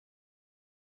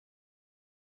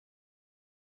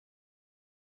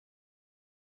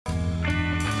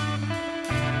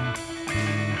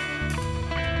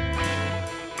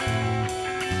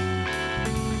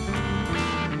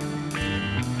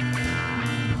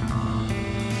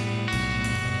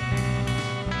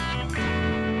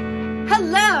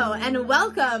and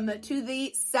welcome to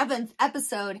the 7th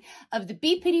episode of the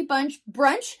BPD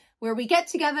Brunch, where we get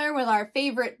together with our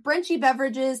favorite brunchy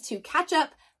beverages to catch up,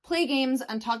 play games,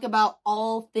 and talk about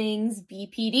all things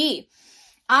BPD.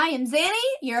 I am Zanny,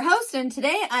 your host, and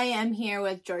today I am here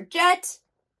with Georgette,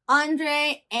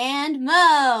 Andre, and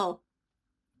Mo.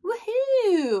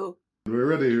 Woohoo! We're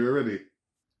ready.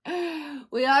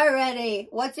 We are ready.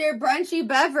 What's your brunchy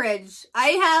beverage? I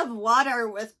have water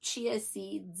with chia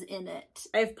seeds in it.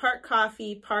 I have part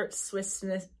coffee, part Swiss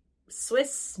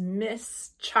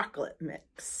Miss chocolate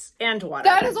mix, and water.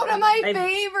 That is one of my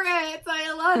favorites.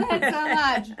 I love it so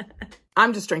much.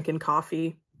 I'm just drinking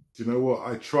coffee. Do you know what?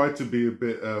 I tried to be a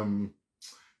bit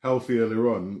healthy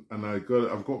earlier on, and I've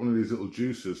got one of these little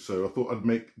juicers, so I thought I'd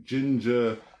make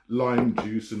ginger, lime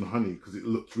juice and honey because it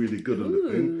looked really good on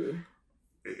the thing.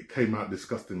 It came out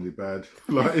disgustingly bad.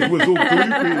 Like, it was all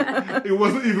gloopy. It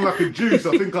wasn't even like a juice.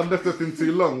 I think I left that thing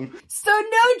too long. So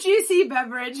no juicy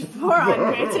beverage for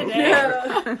Andre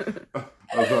today.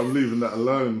 I'm leaving that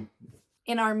alone.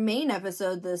 In our main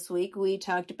episode this week, we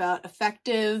talked about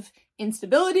effective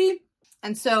instability.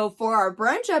 And so for our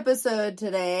brunch episode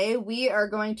today, we are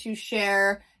going to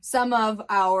share some of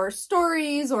our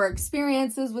stories or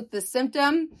experiences with this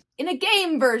symptom in a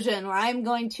game version where I'm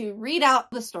going to read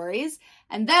out the stories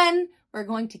and then we're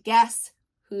going to guess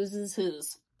whose is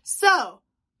whose. So,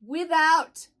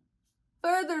 without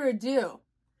further ado,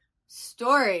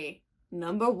 story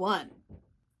number 1.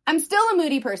 I'm still a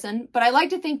moody person, but I like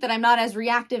to think that I'm not as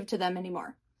reactive to them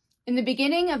anymore. In the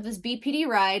beginning of this BPD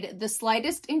ride, the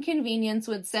slightest inconvenience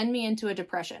would send me into a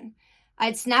depression.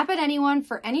 I'd snap at anyone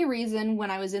for any reason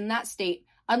when I was in that state,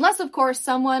 unless, of course,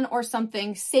 someone or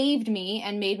something saved me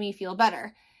and made me feel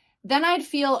better. Then I'd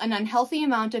feel an unhealthy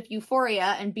amount of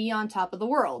euphoria and be on top of the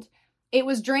world. It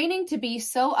was draining to be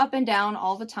so up and down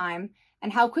all the time,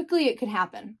 and how quickly it could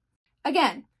happen.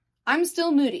 Again, I'm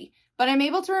still moody, but I'm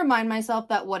able to remind myself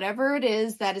that whatever it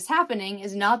is that is happening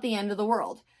is not the end of the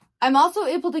world. I'm also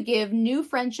able to give new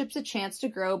friendships a chance to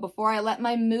grow before I let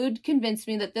my mood convince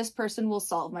me that this person will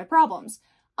solve my problems.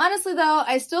 Honestly, though,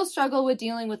 I still struggle with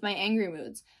dealing with my angry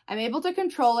moods. I'm able to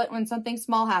control it when something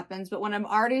small happens, but when I'm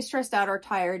already stressed out or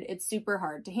tired, it's super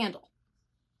hard to handle.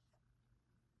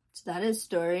 So that is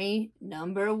story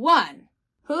number 1.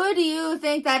 Who do you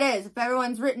think that is? If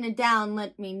everyone's written it down,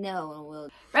 let me know and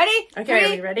we'll... Ready? Okay, 3, are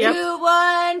we ready? 2,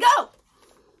 1, go!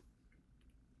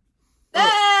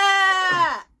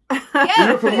 Ah!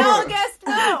 Yes, we all guessed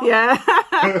no. Yeah.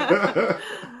 I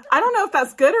don't know if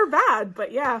that's good or bad,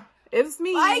 but yeah, it was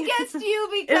me. I guessed you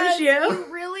because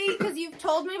you. because you've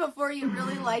told me before you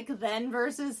really like then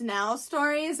versus now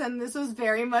stories, and this was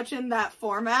very much in that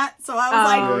format. So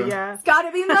I was yeah, it's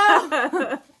gotta be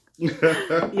Mo.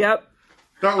 Yep.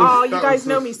 You guys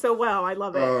know me so well. I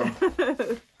love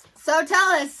it. So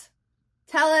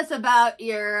tell us about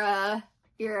your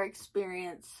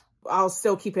experience. I'll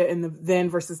still keep it in the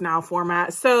then versus now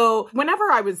format. So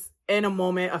whenever I was in a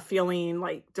moment of feeling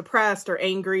like depressed or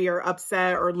angry or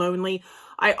upset or lonely,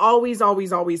 I always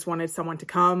wanted someone to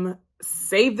come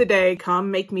save the day, come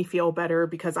make me feel better,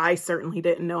 because I certainly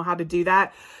didn't know how to do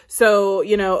that. So,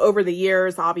 over the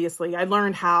years, obviously, I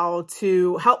learned how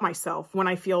to help myself when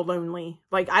I feel lonely.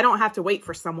 Like, I don't have to wait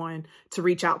for someone to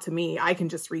reach out to me. I can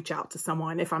just reach out to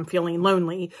someone if I'm feeling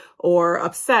lonely or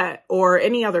upset or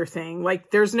any other thing.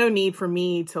 Like, there's no need for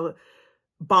me to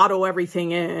bottle everything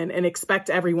in and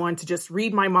expect everyone to just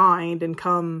read my mind and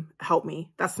come help me.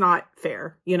 That's not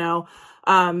fair,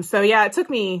 So yeah, it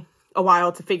took me a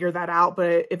while to figure that out,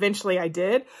 but eventually I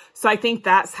did. So I think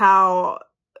that's how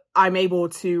I'm able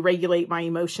to regulate my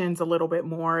emotions a little bit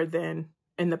more than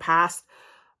in the past.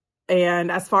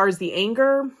 And as far as the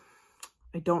anger,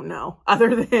 I don't know,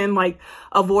 other than like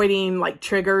avoiding like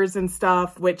triggers and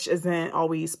stuff, which isn't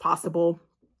always possible.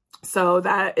 So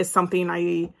that is something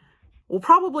I will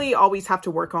probably always have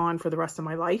to work on for the rest of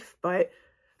my life. But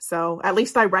so at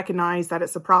least I recognize that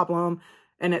it's a problem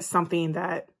and it's something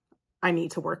that I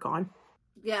need to work on.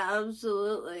 Yeah,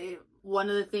 absolutely. One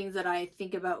of the things that I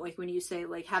think about, like when you say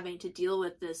like having to deal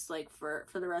with this like for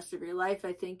the rest of your life,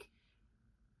 I think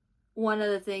one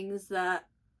of the things that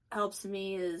helps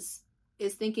me is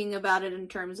thinking about it in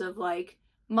terms of like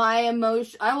my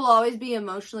emotion. I will always be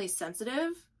emotionally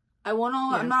sensitive. I'm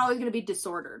not always going to be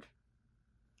disordered.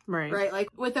 Right. Like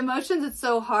with emotions, it's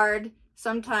so hard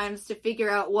sometimes to figure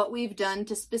out what we've done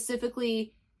to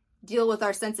specifically deal with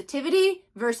our sensitivity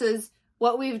versus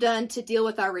what we've done to deal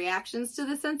with our reactions to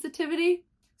the sensitivity.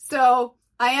 So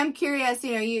I am curious,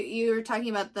 you were talking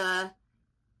about the,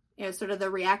 sort of the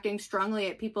reacting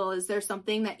strongly at people. Is there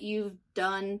something that you've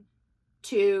done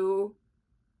to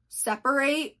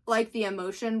separate like the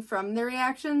emotion from the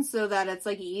reaction so that it's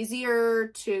like easier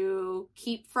to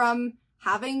keep from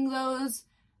having those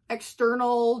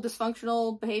external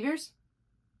dysfunctional behaviors?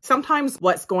 Sometimes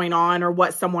what's going on or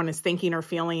what someone is thinking or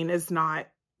feeling is not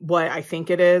what I think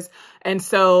it is. And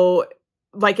so,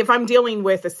 like, if I'm dealing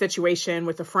with a situation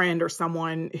with a friend or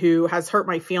someone who has hurt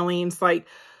my feelings, like,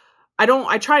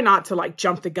 I try not to like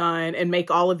jump the gun and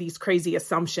make all of these crazy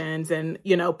assumptions and,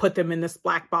 you know, put them in this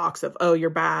black box of, oh,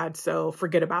 you're bad, so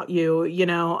forget about you, you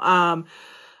know.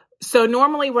 So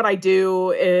normally what I do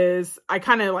is I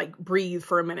kind of like breathe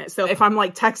for a minute. So if I'm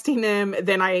like texting them,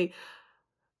 then I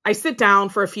sit down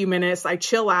for a few minutes, I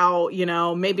chill out, you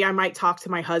know, maybe I might talk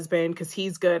to my husband because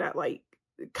he's good at like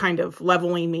kind of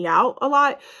leveling me out a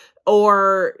lot.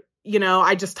 Or, you know,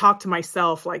 I just talk to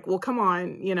myself like, well, come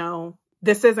on, you know,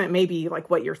 this isn't maybe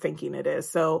like what you're thinking it is.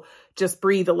 So just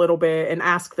breathe a little bit and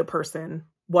ask the person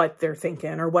what they're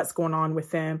thinking or what's going on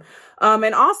with them.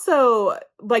 And also,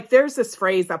 like, there's this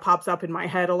phrase that pops up in my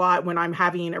head a lot when I'm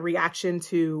having a reaction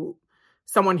to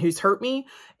someone who's hurt me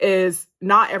is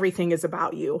not everything is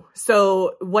about you.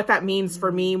 So what that means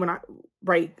for me when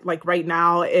right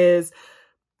now is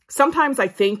sometimes I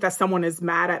think that someone is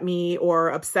mad at me or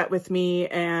upset with me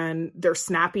and they're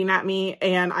snapping at me.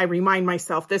 And I remind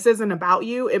myself, this isn't about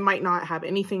you. It might not have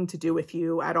anything to do with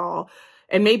you at all.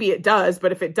 And maybe it does,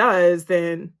 but if it does,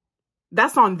 then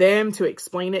that's on them to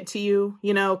explain it to you,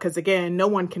 you know, because again, no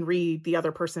one can read the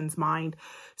other person's mind.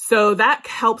 So that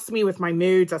helps me with my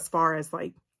moods as far as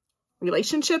like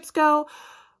relationships go.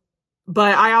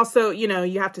 But I also, you know,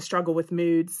 you have to struggle with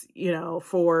moods, you know,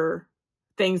 for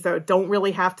things that don't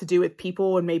really have to do with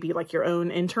people and maybe like your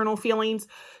own internal feelings.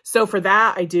 So for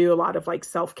that, I do a lot of like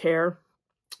self-care.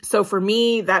 So for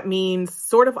me, that means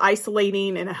sort of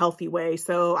isolating in a healthy way.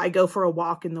 So I go for a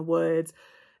walk in the woods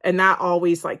and that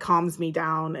always like calms me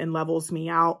down and levels me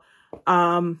out.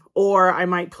 Or I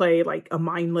might play like a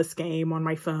mindless game on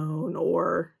my phone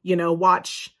or, you know,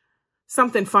 watch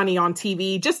something funny on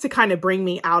TV just to kind of bring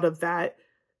me out of that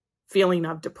feeling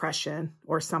of depression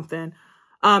or something.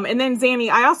 And then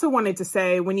Zanny, I also wanted to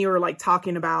say when you were like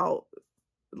talking about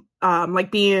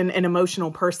like being an emotional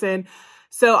person.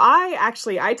 So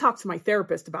I talked to my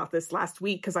therapist about this last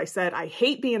week because I said, I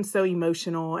hate being so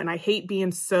emotional and I hate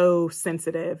being so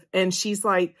sensitive. And she's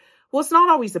like, well, it's not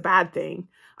always a bad thing.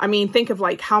 I mean, think of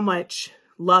like how much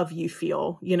love you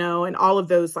feel, you know, and all of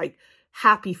those like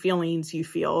happy feelings you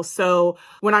feel. So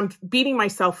when I'm beating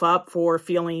myself up for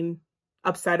feeling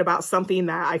upset about something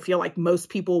that I feel like most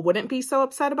people wouldn't be so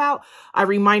upset about, I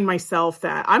remind myself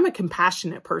that I'm a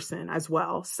compassionate person as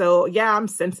well. So yeah, I'm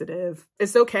sensitive.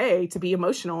 It's okay to be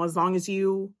emotional as long as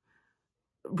you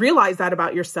realize that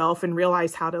about yourself and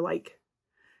realize how to like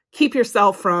keep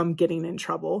yourself from getting in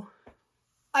trouble.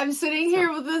 I'm sitting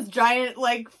here with this giant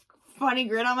like funny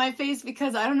grin on my face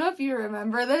because I don't know if you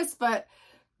remember this, but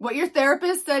what your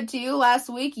therapist said to you last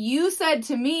week, you said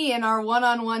to me in our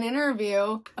one-on-one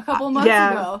interview a couple months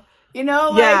ago. You know,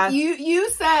 like you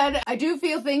said, I do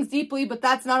feel things deeply, but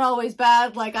that's not always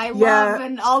bad. Like I love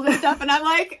and all this stuff. And I'm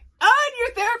like, oh, and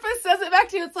your therapist says it back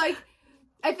to you. It's like,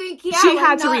 I think, she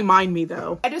had to remind me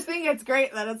though. I just think it's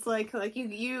great that it's like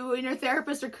you and your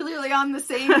therapist are clearly on the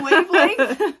same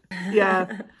wavelength.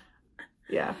 Yeah,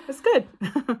 it's good.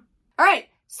 All right.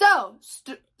 So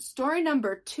story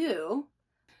number 2.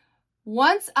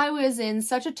 Once I was in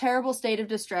such a terrible state of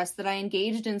distress that I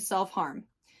engaged in self-harm.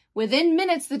 Within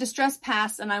minutes, the distress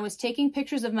passed and I was taking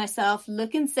pictures of myself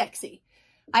looking sexy.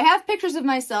 I have pictures of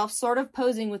myself sort of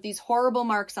posing with these horrible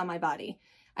marks on my body.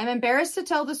 I'm embarrassed to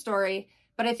tell the story,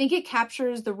 but I think it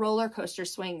captures the roller coaster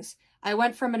swings. I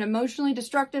went from an emotionally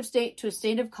destructive state to a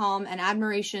state of calm and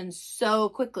admiration so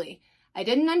quickly. I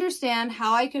didn't understand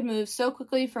how I could move so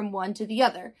quickly from one to the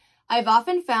other. I've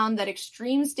often found that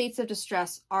extreme states of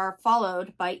distress are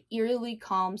followed by eerily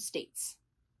calm states.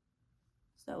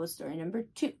 So that was story number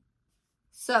 2.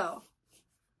 So,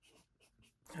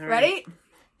 all ready?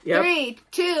 Yep. 3,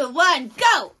 2, 1,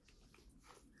 go!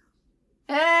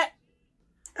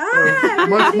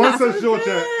 Mine says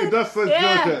Georgia. It does say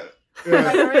Georgia.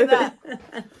 Yeah. I read that.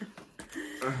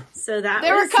 So that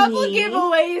there were a couple me.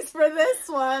 giveaways for this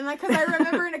one because I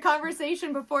remember in a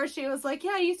conversation before she was like,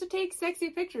 "Yeah, I used to take sexy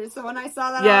pictures." So when I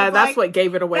saw that, I was that's like, what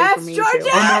gave it away for me.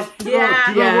 Georgia! Too. Do you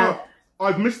know what?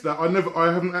 I've missed that.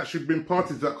 I haven't actually been party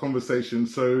to that conversation.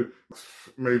 So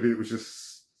maybe it was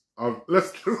just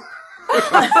let's.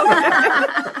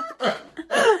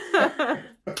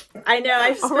 I know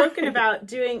I've spoken about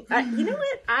doing. You know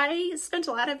what? I spent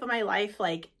a lot of my life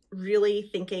like really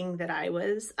thinking that I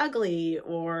was ugly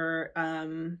or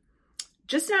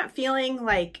just not feeling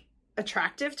like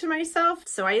attractive to myself.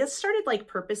 So I started like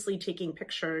purposely taking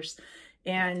pictures,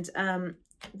 and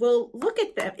we'll look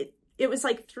at them. It was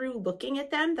like through looking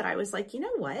at them that I was like, you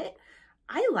know what?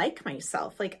 I like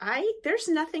myself. Like there's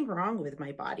nothing wrong with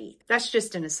my body. That's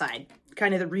just an aside,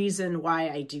 kind of the reason why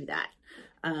I do that.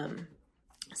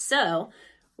 So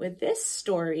with this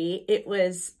story,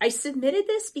 I submitted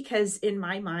this because in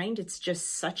my mind, it's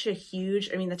just such a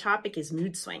huge, I mean, the topic is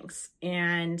mood swings,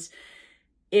 and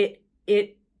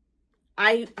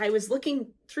I was looking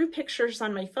through pictures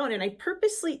on my phone, and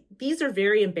these are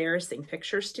very embarrassing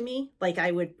pictures to me. Like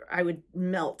I would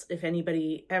melt if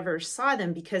anybody ever saw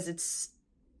them, because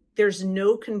there's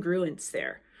no congruence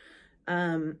there.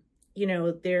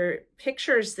 They're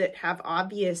pictures that have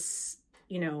obvious,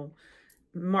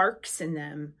 marks in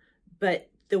them, but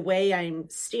the way I'm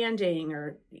standing,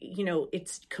 or,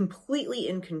 it's completely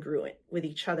incongruent with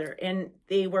each other. And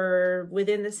they were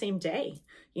within the same day,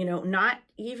 not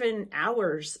even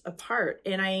hours apart.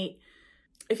 And I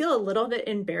feel a little bit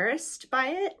embarrassed by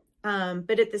it.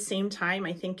 But at the same time,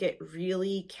 I think it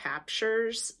really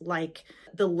captures like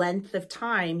the length of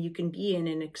time you can be in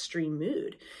an extreme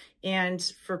mood. And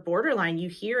for borderline, you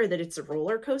hear that it's a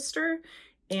roller coaster.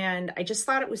 And I just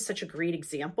thought it was such a great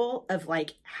example of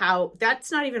like how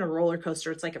that's not even a roller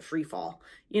coaster. It's like a free fall.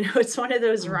 It's one of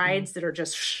those rides that are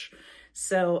just shh.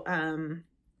 So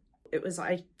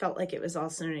I felt like it was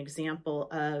also an example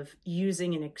of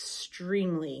using an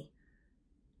extremely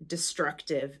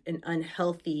destructive and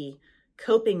unhealthy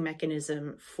coping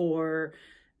mechanism for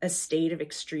a state of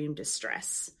extreme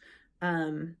distress.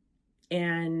 And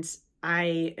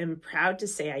I am proud to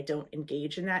say I don't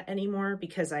engage in that anymore,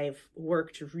 because I've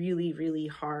worked really, really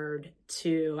hard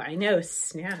I know,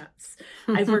 snaps.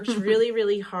 I've worked really,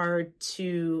 really hard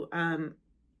to,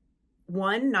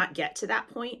 not get to that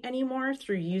point anymore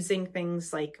through using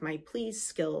things like my please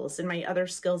skills and my other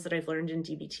skills that I've learned in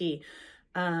DBT.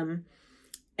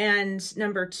 And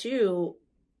number two,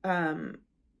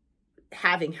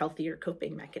 having healthier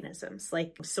coping mechanisms.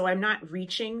 So I'm not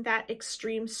reaching that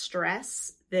extreme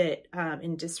stress that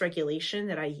in dysregulation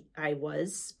that I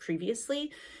was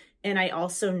previously. And I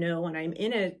also know when I'm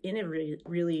in a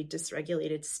really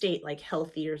dysregulated state, like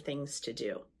healthier things to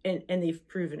do. And they've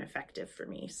proven effective for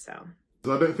me. So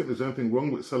I don't think there's anything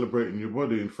wrong with celebrating your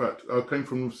body. In fact, I came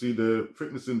from obviously the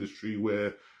fitness industry,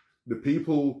 where the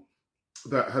people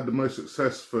that had the most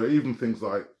success for even things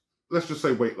like, let's just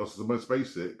say weight loss is the most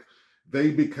basic,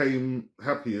 they became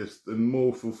happiest and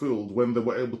more fulfilled when they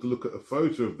were able to look at a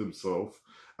photo of themselves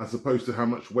as opposed to how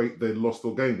much weight they'd lost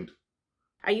or gained.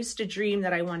 I used to dream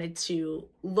that I wanted to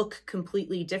look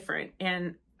completely different,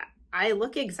 and I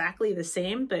look exactly the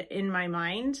same, but in my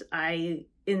mind,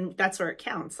 that's where it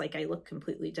counts. Like I look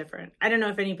completely different. I don't know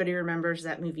if anybody remembers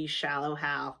that movie Shallow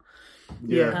Hal.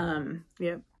 Yeah.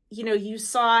 Yeah. You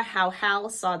saw how Hal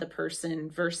saw the person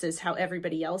versus how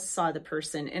everybody else saw the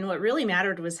person. And what really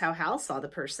mattered was how Hal saw the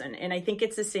person. And I think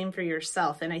it's the same for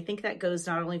yourself. And I think that goes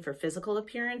not only for physical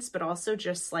appearance, but also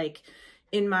just like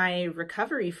in my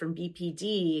recovery from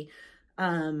BPD,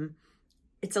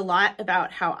 it's a lot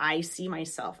about how I see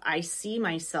myself. I see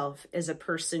myself as a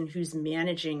person who's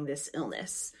managing this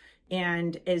illness,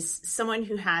 and as someone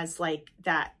who has like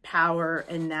that power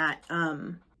and that,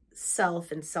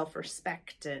 self and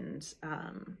self-respect, and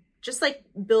just like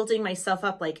building myself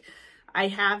up. Like I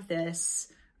have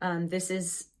this I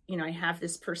have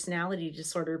this personality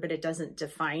disorder, but it doesn't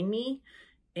define me,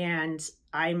 and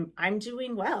I'm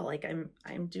doing well. Like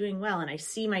I'm doing well, and I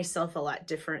see myself a lot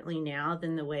differently now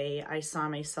than the way I saw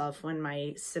myself when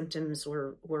my symptoms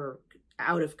were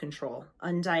out of control,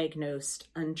 undiagnosed,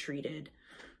 untreated.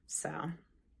 So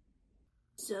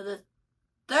the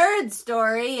third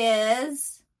story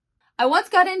is, I once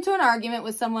got into an argument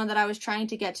with someone that I was trying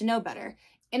to get to know better.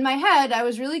 In my head, I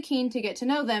was really keen to get to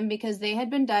know them because they had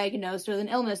been diagnosed with an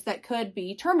illness that could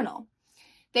be terminal.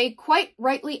 They quite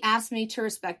rightly asked me to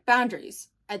respect boundaries.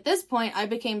 At this point, I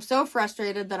became so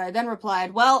frustrated that I then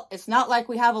replied, well, it's not like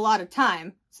we have a lot of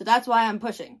time, so that's why I'm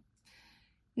pushing.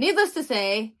 Needless to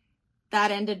say, that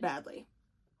ended badly.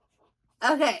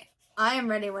 Okay, I am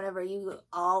ready whenever you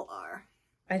all are.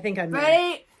 I think I'm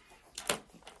ready.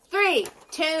 3,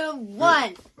 2,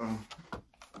 1.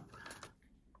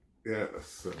 Yeah,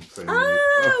 that's what I'm saying.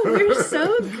 Oh, we're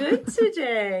so good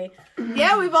today.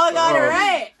 Yeah, we've all got it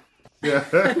right. Yeah.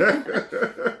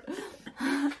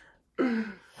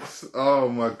 Oh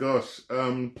my gosh.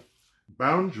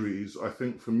 Boundaries, I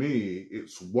think for me,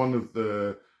 it's one of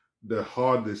the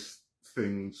hardest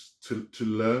things to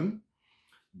learn,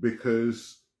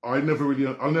 because I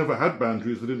never had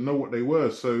boundaries. I didn't know what they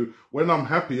were. So when I'm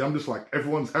happy, I'm just like,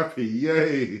 everyone's happy,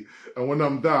 yay. And when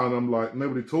I'm down, I'm like,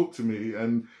 nobody talk to me.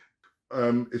 And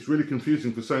it's really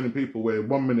confusing for so many people where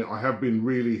 1 minute I have been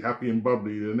really happy and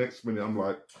bubbly. The next minute I'm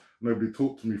like, nobody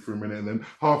talked to me for a minute. And then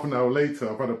half an hour later,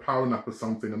 I've had a power nap or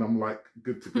something and I'm like,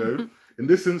 good to go. In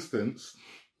this instance,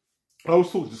 I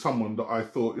was talking to someone that I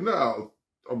thought,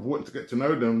 I wanted to get to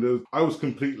know them. I was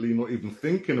completely not even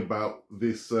thinking about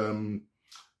this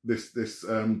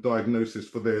diagnosis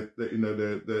for their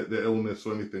illness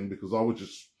or anything, because I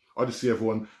just see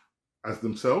everyone as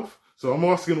themselves. So I'm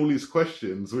asking all these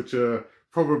questions, which are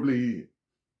probably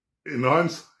in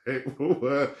hindsight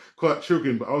were quite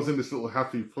triggering, but I was in this little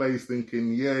happy place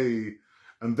thinking, yay.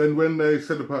 And then when they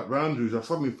said about boundaries, I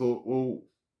suddenly thought, well,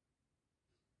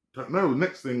 don't know.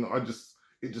 Next thing,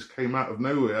 it just came out of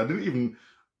nowhere. I don't even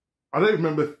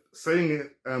remember saying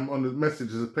it on the message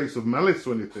as a place of malice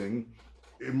or anything.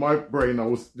 In my brain, I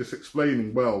was just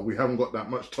explaining, well, we haven't got that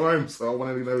much time, so I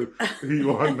want to know who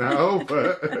you are now.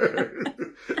 But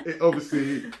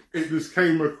it just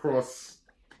came across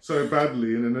so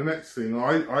badly. And then the next thing,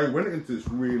 I went into this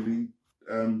really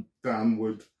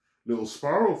downward little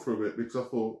spiral for a bit, because I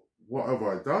thought, what have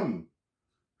I done?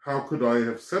 How could I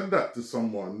have said that to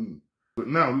someone? But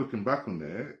now, looking back on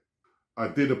it, I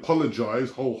did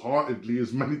apologize wholeheartedly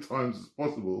as many times as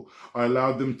possible. I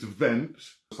allowed them to vent.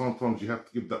 Sometimes you have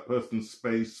to give that person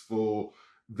space for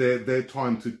their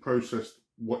time to process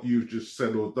what you've just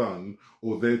said or done,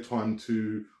 or their time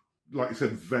to, like you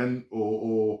said, vent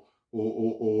or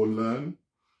learn.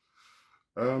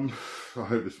 I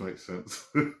hope this makes sense.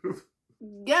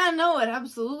 Yeah, no, it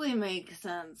absolutely makes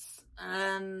sense.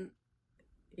 And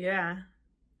yeah,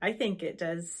 I think it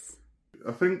does.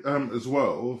 I think as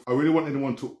well, I really want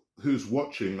anyone who's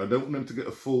watching, I don't want them to get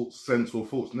a false sense or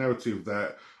false narrative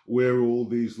that we're all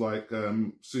these like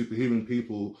superhuman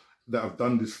people that have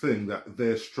done this thing that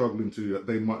they're struggling to, that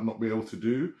they might not be able to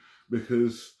do.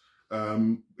 Because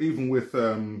even with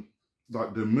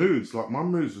like the moods, like my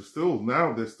moods are still,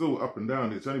 now they're still up and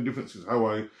down. It's only difference is how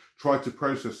I try to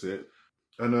process it.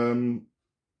 And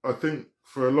I think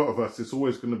for a lot of us, it's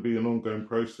always going to be an ongoing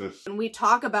process. When we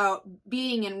talk about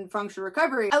being in functional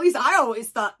recovery, at least I always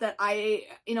thought that I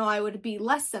would be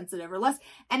less sensitive or less.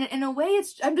 And in a way,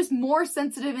 I'm just more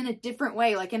sensitive in a different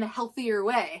way, like in a healthier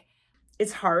way.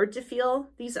 It's hard to feel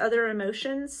these other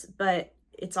emotions, but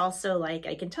it's also like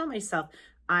I can tell myself,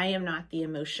 I am not the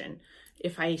emotion.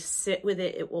 If I sit with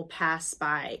it, it will pass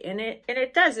by. And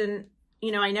it doesn't,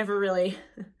 I never really...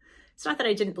 It's not that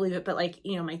I didn't believe it, but like,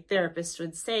 my therapist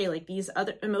would say, like, these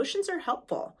other emotions are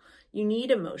helpful. You need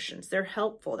emotions. They're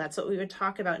helpful. That's what we would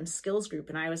talk about in skills group.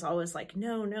 And I was always like,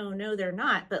 no, they're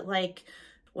not. But like,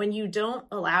 when you don't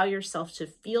allow yourself to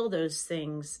feel those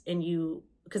things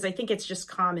because I think it's just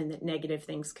common that negative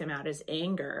things come out as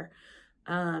anger,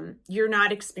 you're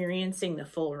not experiencing the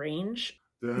full range.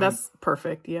 That's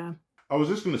perfect. Yeah. I was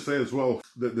just going to say as well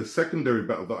that the secondary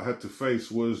battle that I had to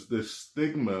face was the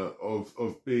stigma of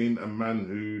being a man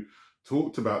who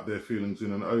talked about their feelings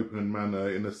in an open manner,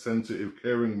 in a sensitive,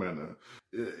 caring manner.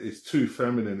 It's too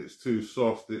feminine, it's too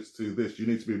soft, it's too this. You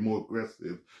need to be more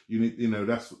aggressive. You need, you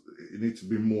need to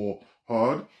be more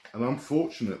hard. And I'm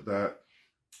fortunate that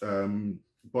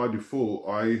by default,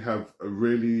 I have a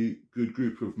really good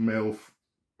group of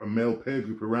a male peer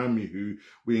group around me who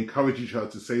we encourage each other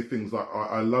to say things like,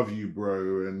 I love you,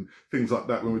 bro, and things like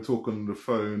that when we talk on the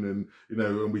phone, and,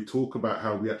 and we talk about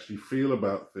how we actually feel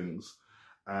about things.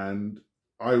 And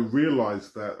I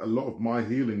realized that a lot of my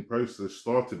healing process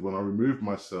started when I removed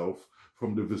myself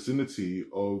from the vicinity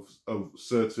of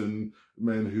certain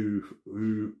men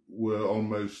who were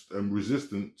almost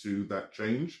resistant to that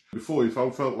change. Before, if I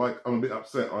felt like I'm a bit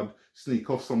upset, I'd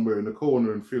sneak off somewhere in the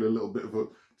corner and feel a little bit of a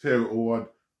tear, or I'd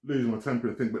lose my temper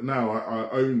and think. But now I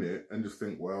own it and just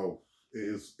think, well,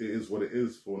 it is what it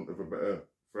is, for want of a better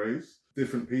phrase.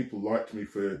 Different people liked me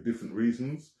for different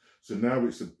reasons. So now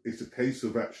it's a case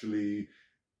of actually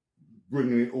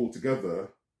bringing it all together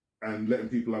and letting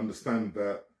people understand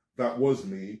that that was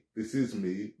me, this is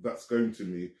me, that's going to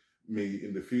me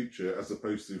in the future, as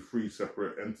opposed to three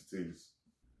separate entities.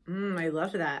 I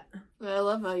love that. I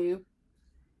love how you...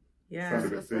 Yeah.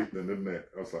 Sounded a bit deep then, didn't it?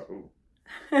 I was like, oh.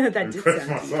 That did impressed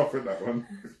sound myself with that one.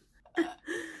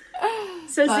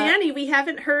 So, Zanny, we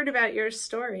haven't heard about your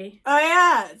story. Oh,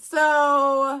 yeah.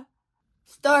 So,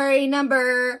 story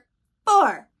number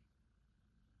 4.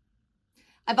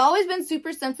 I've always been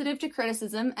super sensitive to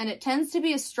criticism, and it tends to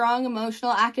be a strong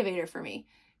emotional activator for me.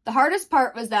 The hardest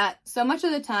part was that so much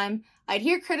of the time, I'd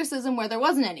hear criticism where there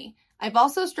wasn't any. I've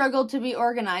also struggled to be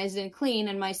organized and clean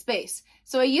in my space.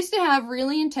 So I used to have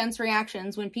really intense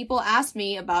reactions when people asked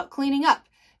me about cleaning up.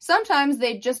 Sometimes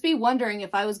they'd just be wondering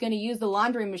if I was going to use the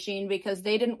laundry machine because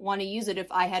they didn't want to use it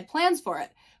if I had plans for it.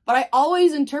 But I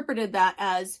always interpreted that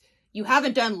as, you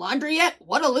haven't done laundry yet?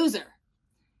 What a loser.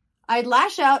 I'd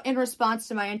lash out in response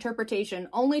to my interpretation,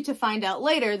 only to find out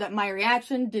later that my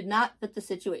reaction did not fit the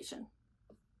situation.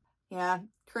 Yeah,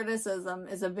 criticism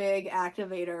is a big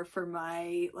activator for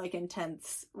my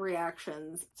intense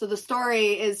reactions. So the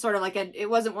story is sort of it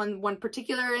wasn't one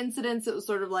particular incident. It was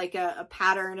sort of like a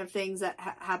pattern of things that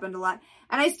happened a lot.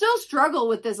 And I still struggle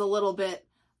with this a little bit.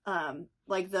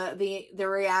 The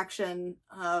reaction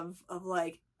of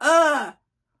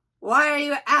why are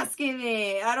you asking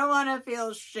me? I don't want to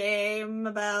feel shame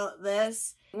about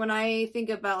this. When I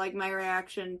think about my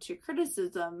reaction to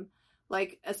criticism,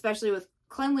 especially with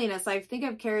cleanliness, I think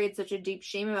I've carried such a deep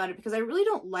shame about it because I really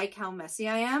don't like how messy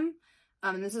I am.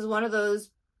 And this is one of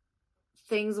those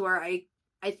things where I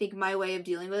think my way of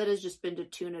dealing with it has just been to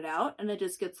tune it out, and it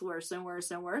just gets worse and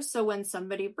worse and worse. So when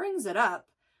somebody brings it up,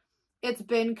 it's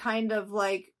been kind of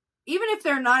even if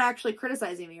they're not actually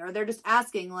criticizing me, or they're just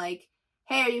asking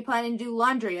hey, are you planning to do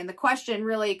laundry? And the question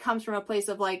really comes from a place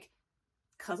of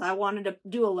because I wanted to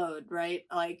do a load, right?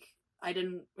 I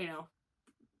didn't,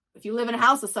 if you live in a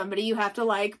house with somebody, you have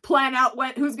to plan out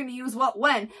who's going to use what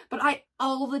when. But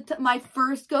my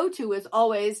first go-to is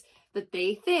always that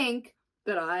they think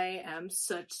that I am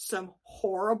some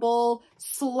horrible,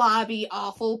 slobby,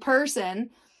 awful person.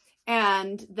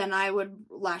 And then I would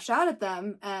lash out at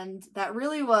them. And that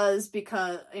really was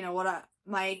because,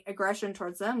 my aggression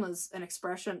towards them was an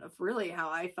expression of really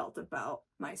how I felt about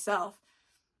myself.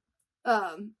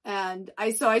 And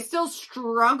I still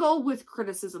struggle with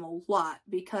criticism a lot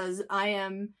because I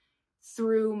am,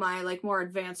 through my more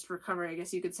advanced recovery, I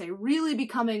guess you could say, really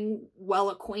becoming well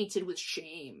acquainted with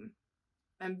shame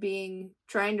and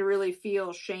trying to really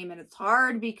feel shame. And it's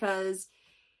hard because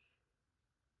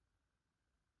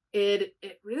it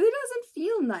really doesn't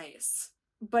feel nice,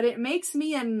 but it makes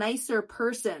me a nicer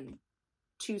person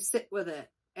to sit with it.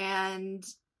 And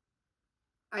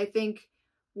I think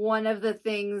one of the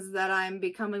things that I'm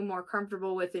becoming more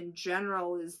comfortable with in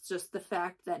general is just the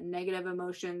fact that negative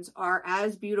emotions are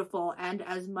as beautiful and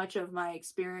as much of my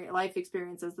life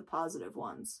experience as the positive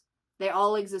ones. They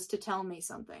all exist to tell me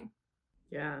something.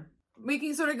 Yeah. We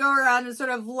can sort of go around and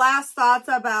sort of last thoughts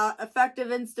about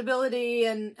affective instability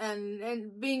and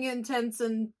being intense,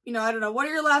 and I don't know, what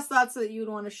are your last thoughts that you'd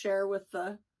want to share with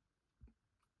the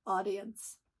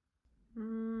audience?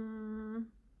 Well,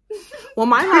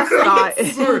 my last thought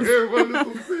is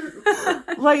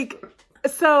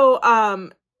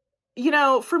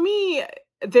for me,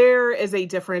 there is a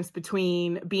difference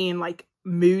between being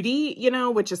moody,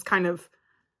 which is kind of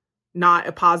not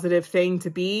a positive thing to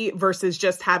be, versus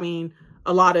just having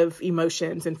a lot of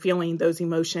emotions and feeling those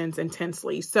emotions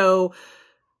intensely. So,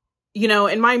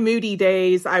 in my moody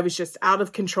days, I was just out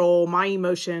of control. My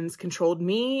emotions controlled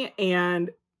me, and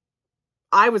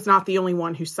I was not the only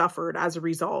one who suffered as a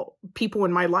result. People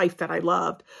in my life that I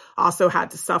loved also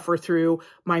had to suffer through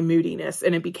my moodiness,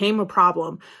 and it became a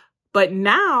problem. But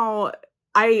now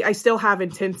I still have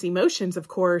intense emotions, of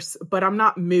course, but I'm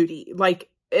not moody.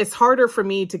 It's harder for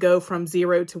me to go from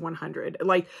 0 to 100.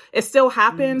 It still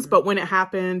happens, but when it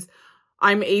happens,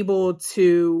 I'm able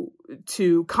to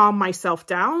calm myself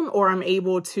down, or I'm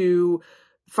able to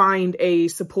find a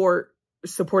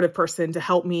supportive person to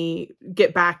help me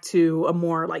get back to a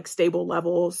more stable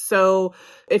level. So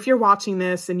if you're watching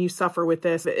this and you suffer with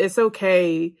this, it's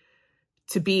okay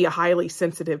to be a highly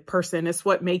sensitive person. It's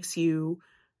what makes you,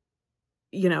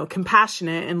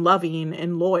 compassionate and loving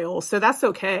and loyal. So that's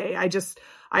okay.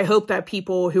 I hope that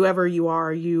people, whoever you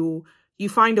are, you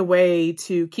find a way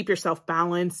to keep yourself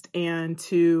balanced and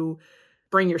to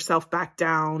bring yourself back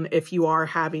down if you are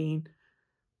having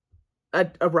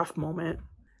a rough moment.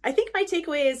 I think my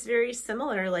takeaway is very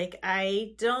similar.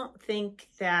 I don't think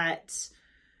that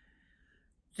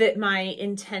my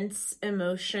intense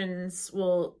emotions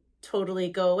will totally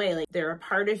go away. They're a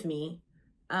part of me.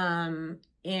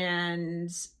 And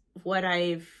what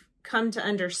I've come to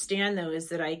understand, though, is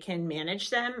that I can manage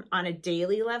them on a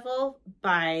daily level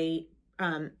by,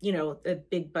 the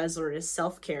big buzzword is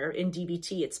self-care. In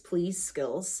DBT, it's please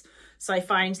skills. So I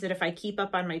find that if I keep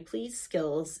up on my please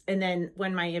skills, and then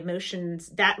when my emotions,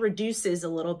 that reduces a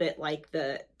little bit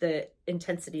the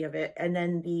intensity of it. And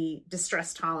then the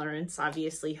distress tolerance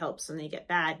obviously helps when they get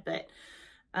bad. But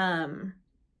I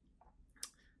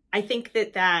think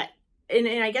that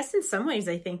and I guess in some ways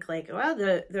I think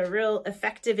the real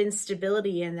effective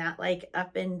instability in that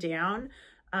up and down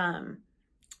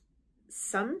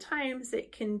sometimes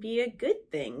it can be a good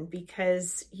thing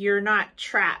because you're not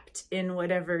trapped in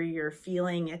whatever you're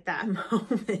feeling at that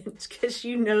moment, because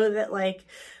you know that like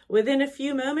within a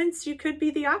few moments you could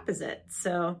be the opposite.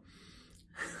 So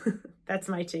that's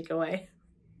my takeaway.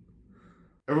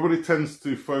 Everybody tends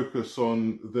to focus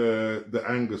on the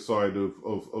anger side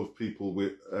of people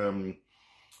with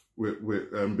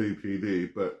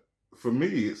BPD, but for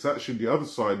me, it's actually the other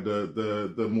side,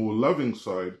 the more loving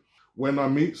side. When I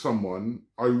meet someone,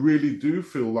 I really do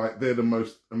feel like they're the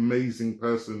most amazing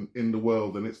person in the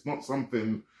world, and it's not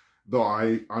something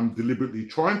that I'm deliberately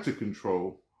trying to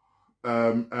control.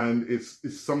 And it's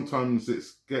sometimes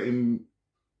it's getting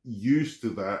used to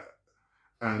that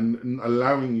and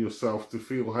allowing yourself to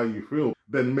feel how you feel.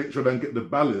 Then make sure I don't get the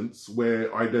balance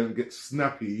where I don't get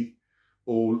snappy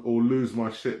or lose my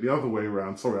shit the other way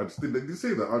around. Sorry, I just did you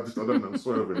see that? I don't know, I'm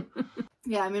swerving.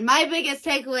 Yeah, I mean, my biggest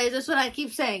takeaway is just what I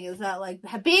keep saying is that, like,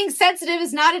 being sensitive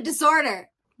is not a disorder.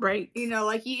 Right. You know,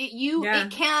 like,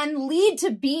 it can lead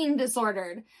to being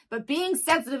disordered, but being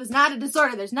sensitive is not a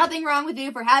disorder. There's nothing wrong with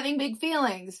you for having big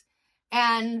feelings.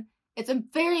 And it's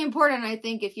very important, I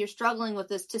think, if you're struggling with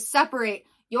this, to separate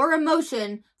your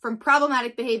emotion from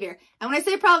problematic behavior. And when I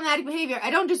say problematic behavior,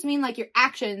 I don't just mean, like, your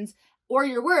actions or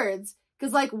your words,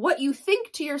 because, like, what you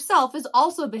think to yourself is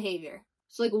also behavior.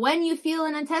 So, like, when you feel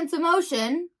an intense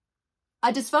emotion,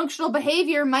 a dysfunctional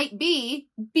behavior might be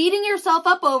beating yourself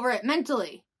up over it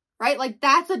mentally, right? Like,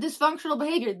 that's a dysfunctional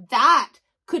behavior. That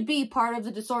could be part of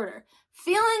the disorder.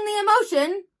 Feeling the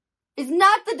emotion is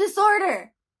not the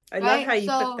disorder. I love how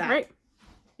you put that. Right.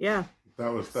 Yeah.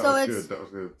 That was good. That was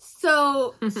good.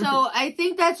 So I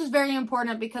think that's just very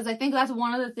important, because I think that's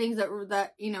one of the things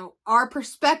that you know, our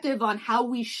perspective on how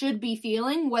we should be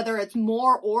feeling, whether it's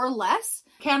more or less,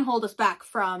 can hold us back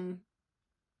from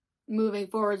moving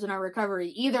forwards in our recovery.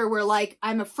 Either we're like,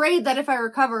 I'm afraid that if I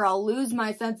recover, I'll lose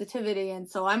my sensitivity, and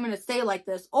so I'm going to stay like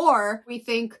this. Or we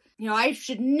think, you know, I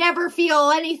should never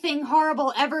feel anything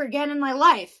horrible ever again in my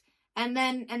life. And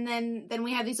then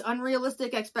we have these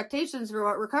unrealistic expectations for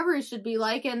what recovery should be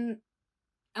like, and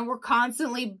we're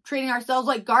constantly treating ourselves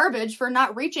like garbage for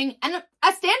not reaching a standard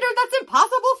that's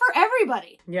impossible for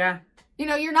everybody. Yeah. You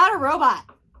know, you're not a robot.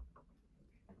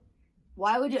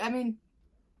 Why would you? I mean,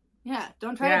 yeah,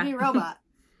 don't try to be a robot.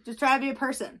 Just try to be a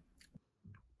person.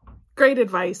 Great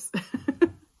advice.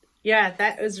 Yeah,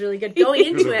 that was really good. Going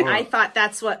into it, I thought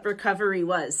that's what recovery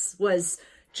was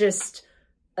just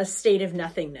a state of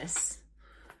nothingness.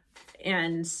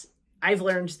 And I've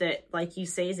learned that, like you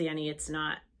say, Zanny, it's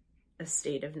not a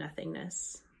state of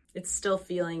nothingness. It's still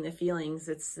feeling the feelings.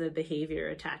 It's the behavior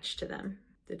attached to them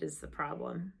that is the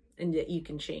problem, and that you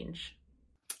can change.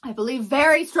 I believe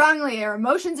very strongly our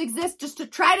emotions exist just to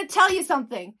try to tell you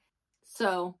something.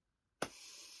 So,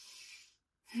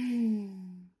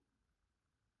 thank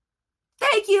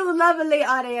you, lovely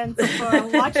audience, for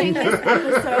watching this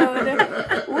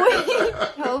episode.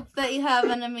 We hope that you have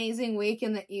an amazing week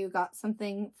and that you got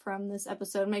something from this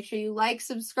episode. Make sure you like,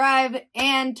 subscribe,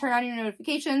 and turn on your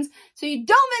notifications so you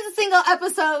don't miss a single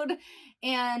episode.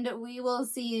 And we will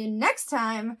see you next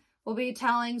time. We'll be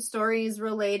telling stories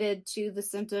related to the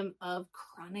symptom of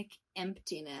chronic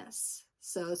emptiness.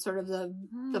 So sort of the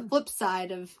flip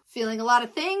side of feeling a lot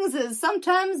of things is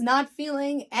sometimes not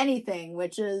feeling anything,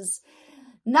 which is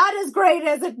not as great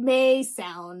as it may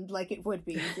sound like it would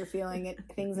be if you're feeling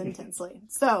things intensely.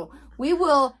 So we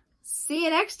will see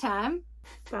you next time.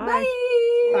 Bye.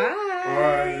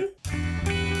 Bye. Bye.